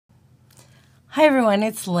Hi everyone,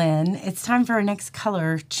 it's Lynn. It's time for our next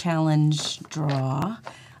color challenge draw.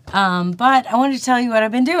 But I wanted to tell you what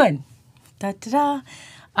I've been doing.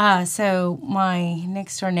 So my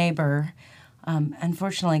next door neighbor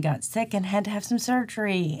unfortunately got sick and had to have some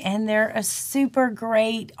surgery. And they're a super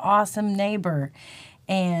great, awesome neighbor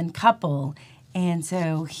and couple. And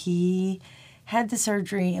so he had the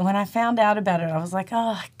surgery. And when I found out about it, I was like,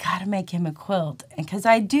 oh, I gotta make him a quilt. And because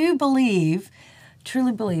I do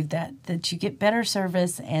truly believe that you get better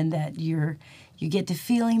service and that you get to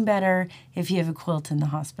feeling better if you have a quilt in the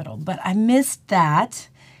hospital. But I missed that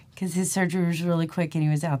because his surgery was really quick and he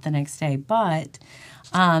was out the next day. But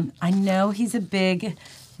I know he's a big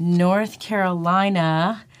North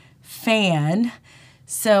Carolina fan,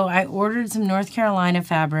 so I ordered some North Carolina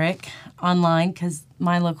fabric online because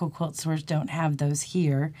my local quilt stores don't have those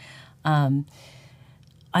here. I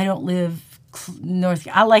don't live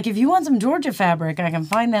if you want some Georgia fabric, I can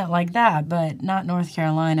find that like that, but not North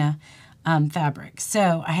Carolina fabric.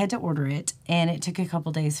 So I had to order it, and it took a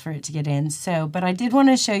couple days for it to get in. But I did want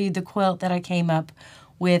to show you the quilt that I came up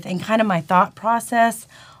with and kind of my thought process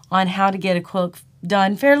on how to get a quilt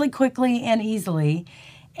done fairly quickly and easily,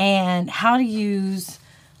 and how to use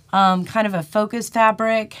kind of a focus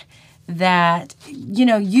fabric that,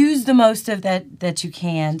 use the most of that you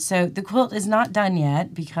can. So the quilt is not done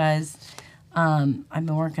yet because I've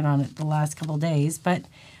been working on it the last couple days, but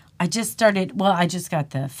I just got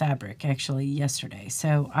the fabric actually yesterday.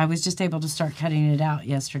 So I was just able to start cutting it out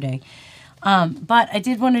yesterday. But I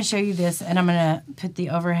did want to show you this, and I'm going to put the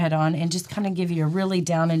overhead on and just kind of give you a really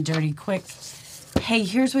down and dirty quick, hey,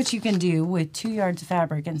 here's what you can do with 2 yards of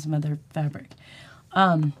fabric and some other fabric.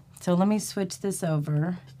 So let me switch this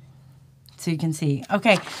over so you can see.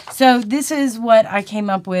 Okay, so this is what I came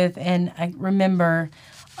up with, and I remember,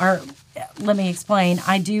 let me explain.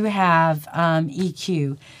 I do have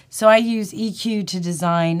EQ. So I use EQ to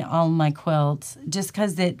design all my quilts just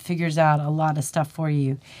because it figures out a lot of stuff for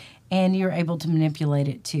you, and you're able to manipulate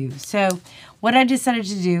it too. So what I decided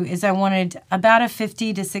to do is I wanted about a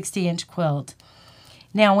 50 to 60 inch quilt.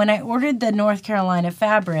 Now when I ordered the North Carolina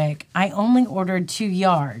fabric, I only ordered 2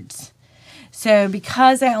 yards. So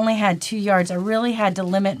because I only had 2 yards, I really had to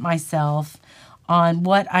limit myself on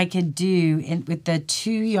what I could do with the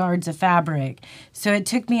 2 yards of fabric. So it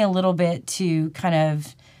took me a little bit to kind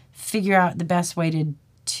of figure out the best way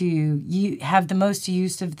to have the most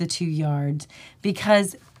use of the 2 yards,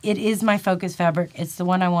 because it is my focus fabric. It's the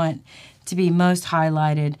one I want to be most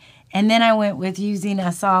highlighted. And then I went with using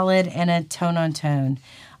a solid and a tone-on-tone.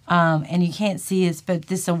 And you can't see it, but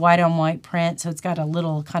this is a white-on-white print, so it's got a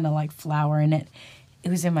little kind of like flower in it. It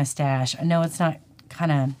was in my stash. I know it's not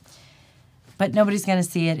but nobody's going to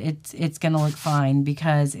see it. It's going to look fine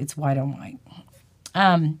because it's white on white.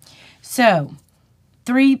 So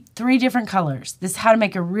three different colors. This is how to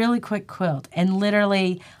make a really quick quilt. And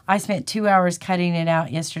literally, I spent 2 hours cutting it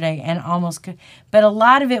out yesterday and but a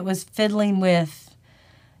lot of it was fiddling with,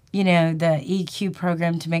 the EQ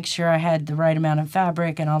program to make sure I had the right amount of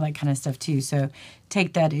fabric and all that kind of stuff too. So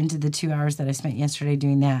take that into the 2 hours that I spent yesterday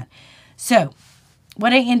doing that. So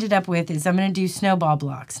what I ended up with is I'm going to do snowball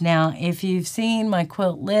blocks. Now, if you've seen my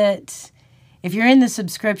Quilt Lit, if you're in the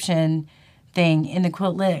subscription thing in the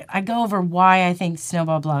Quilt Lit, I go over why I think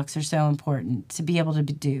snowball blocks are so important to be able to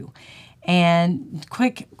do. And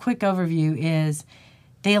quick overview is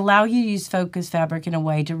they allow you to use focus fabric in a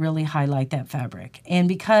way to really highlight that fabric. And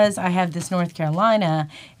because I have this North Carolina,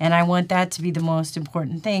 and I want that to be the most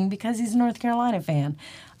important thing because he's a North Carolina fan,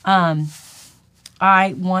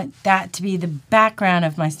 I want that to be the background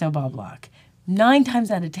of my snowball block. 9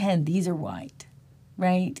 times out of 10, these are white,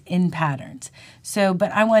 right, in patterns.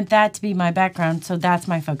 But I want that to be my background, so that's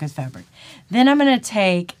my focus fabric. Then I'm going to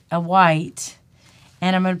take a white,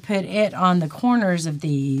 and I'm going to put it on the corners of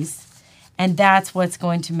these, and that's what's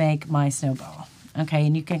going to make my snowball. Okay,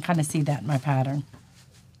 and you can kind of see that in my pattern.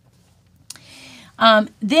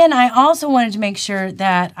 Then I also wanted to make sure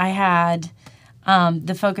that I had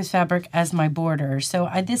the focus fabric as my border. So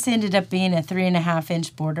this ended up being a 3.5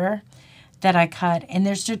 inch border that I cut, and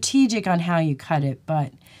they're strategic on how you cut it,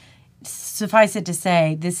 but suffice it to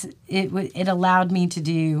say, it allowed me to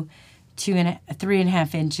do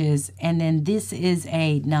 3.5 inches, and then this is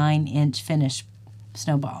a 9 inch finished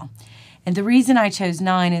snowball. And the reason I chose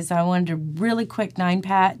 9 is I wanted a really quick 9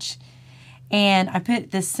 patch, and I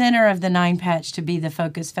put the center of the 9 patch to be the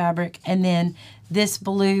focus fabric, and then this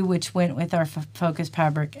blue, which went with our focus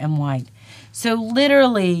fabric, and white. So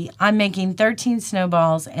literally, I'm making 13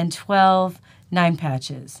 snowballs and 12 9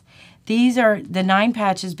 patches. These are the 9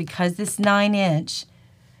 patches because this 9 inch,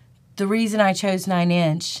 the reason I chose 9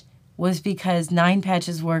 inch was because 9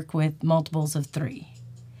 patches work with multiples of 3.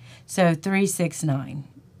 So 3, 6, 9.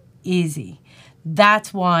 Easy.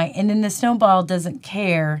 That's why. And then the snowball doesn't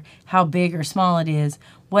care how big or small it is.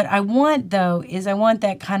 What I want, though, is I want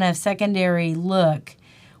that kind of secondary look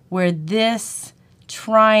where this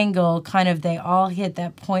triangle kind of, they all hit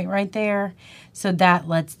that point right there. So that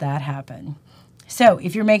lets that happen. So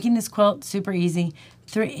if you're making this quilt, super easy.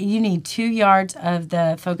 You need 2 yards of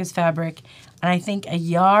the focus fabric, and I think a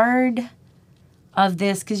yard of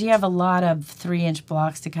this, because you have a lot of 3-inch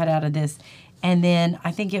blocks to cut out of this, and then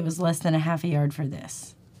I think it was less than a half a yard for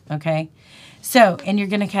this, okay? So, and you're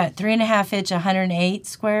going to cut 3.5 inch 108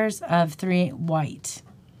 squares of white,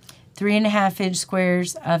 3.5 inch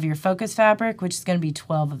squares of your focus fabric, which is going to be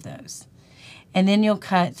 12 of those, and then you'll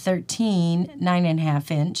cut 13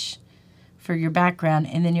 9.5 inch for your background,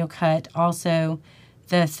 and then you'll cut also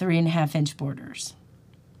the 3.5 inch borders.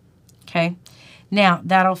 Okay, now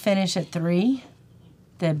that'll finish at 3.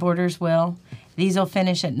 The borders will. These will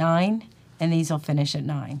finish at 9, and these will finish at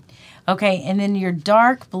 9. Okay, and then your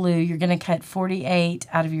dark blue, you're going to cut 48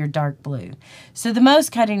 out of your dark blue. So the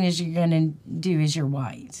most cutting is you're going to do is your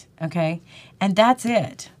white. Okay, and that's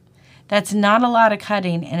it. That's not a lot of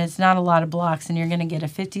cutting, and it's not a lot of blocks, and you're going to get a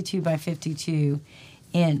 52 by 52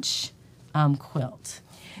 inch quilt.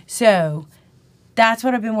 So that's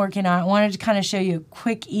what I've been working on. I wanted to kind of show you a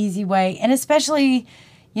quick, easy way. And especially,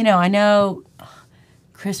 you know, I know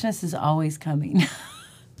Christmas is always coming.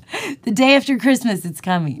 The day after Christmas, it's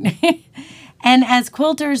coming. And as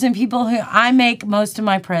quilters and people who, I make most of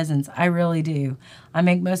my presents. I really do. I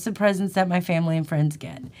make most of the presents that my family and friends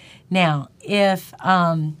get. Now, if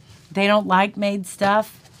they don't like made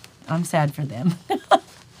stuff, I'm sad for them.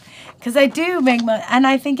 Because I do make and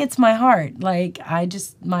I think it's my heart. Like,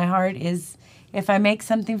 my heart is, if I make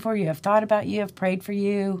something for you, I've thought about you, I've prayed for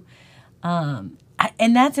you. And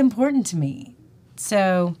that's important to me.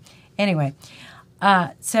 So, anyway,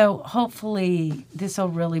 so hopefully this will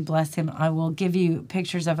really bless him. I will give you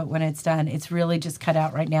pictures of it when it's done. It's really just cut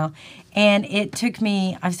out right now. And it took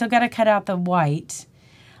me, I've still got to cut out the white,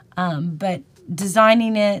 but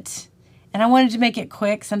designing it, and I wanted to make it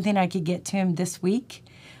quick, something I could get to him this week,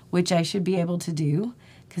 which I should be able to do,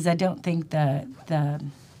 because I don't think the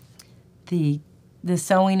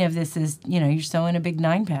sewing of this is, you know, you're sewing a big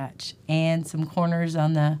 9 patch and some corners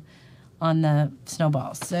on the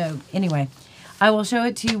snowballs. So anyway, I will show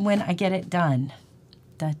it to you when I get it done.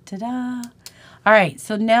 Da-da-da. All right,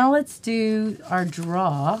 so now let's do our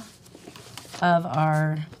draw of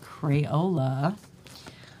our Crayola.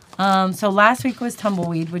 So last week was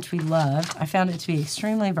Tumbleweed, which we loved. I found it to be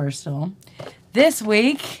extremely versatile. This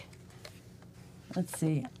week, let's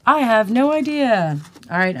see. I have no idea.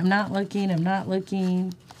 All right, I'm not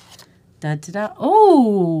looking. Da-da-da.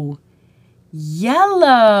 Oh,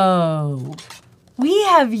 yellow. We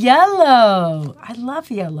have yellow. I love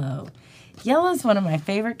yellow. Yellow is one of my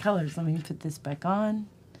favorite colors. Let me put this back on.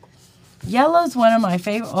 Yellow's one of my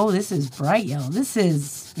favorite. Oh, this is bright yellow. This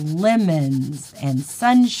is lemons and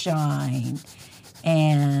sunshine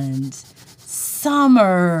and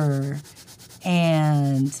summer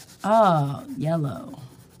and, oh, yellow.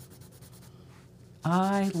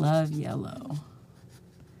 I love yellow.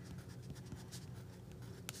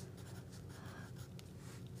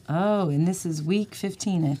 Oh, and this is week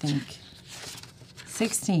 15, I think.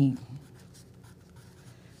 16.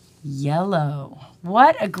 Yellow.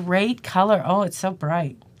 What a great color. Oh, it's so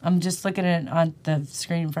bright. I'm just looking at it on the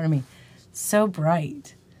screen in front of me. So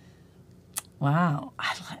bright. Wow.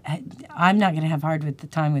 I'm not going to have hard with the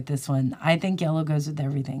time with this one. I think yellow goes with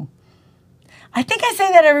everything. I think I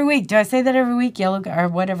say that every week. Do I say that every week? Yellow or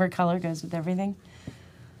whatever color goes with everything?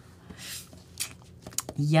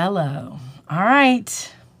 Yellow. All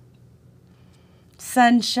right.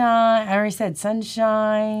 Sunshine. I already said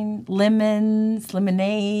sunshine. Lemons.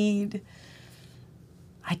 Lemonade.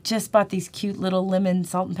 I just bought these cute little lemon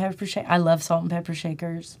salt and pepper shakers. I love salt and pepper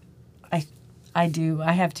shakers. I do.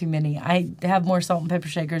 I have too many. I have more salt and pepper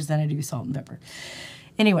shakers than I do salt and pepper.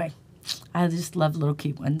 Anyway, I just love little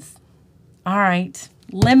cute ones. All right.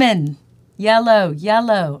 Lemon. Yellow.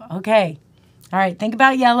 Yellow. Okay. All right. Think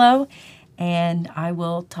about yellow, and I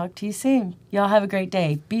will talk to you soon. Y'all have a great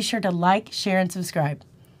day. Be sure to like, share, and subscribe.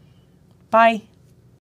 Bye.